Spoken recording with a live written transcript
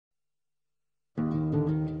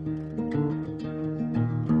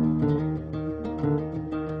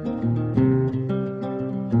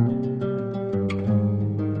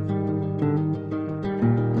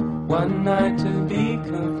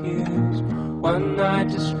One night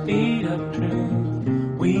to speed up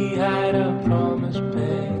truth, we had a promise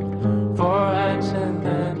made, 4 hands and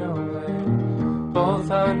then away,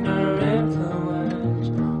 both under influence.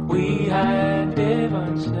 We had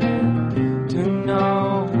divine sense to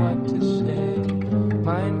know what to say.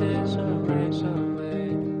 Mind is a razor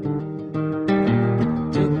blade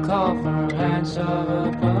to call for hands of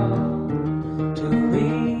above, to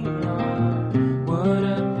lean on. Would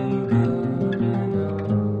it be good enough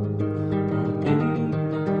for me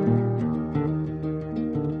now?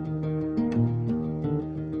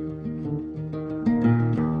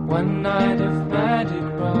 One night of magic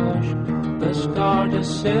rush, the star, the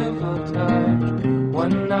simple touch.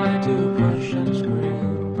 One night to push and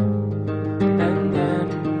scream, and then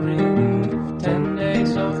relief. 10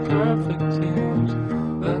 days of perfect tunes,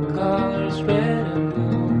 the colors red and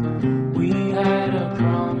blue. We had a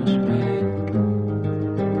promise made,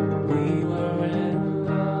 we were in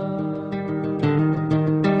love.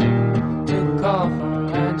 To call for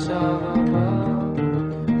hands of above,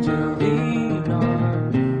 to lean on.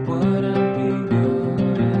 Would it be good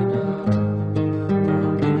enough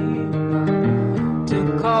for me now? To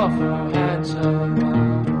call for hands of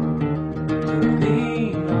above, to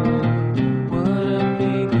lean on. Would it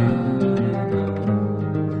be good enough?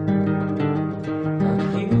 And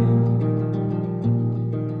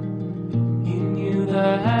you knew the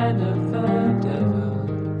hand of the devil,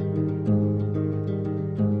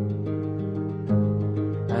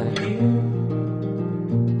 and you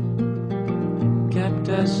kept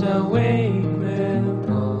us awake with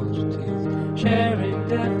those teeth, sharing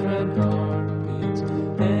different heartbeats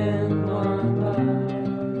in one life.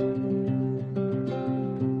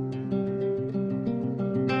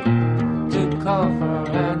 To call for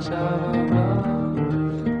hands of above,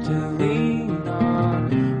 to lean on.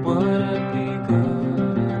 Would it be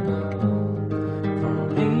good enough for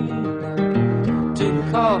me now? To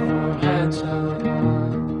call for hands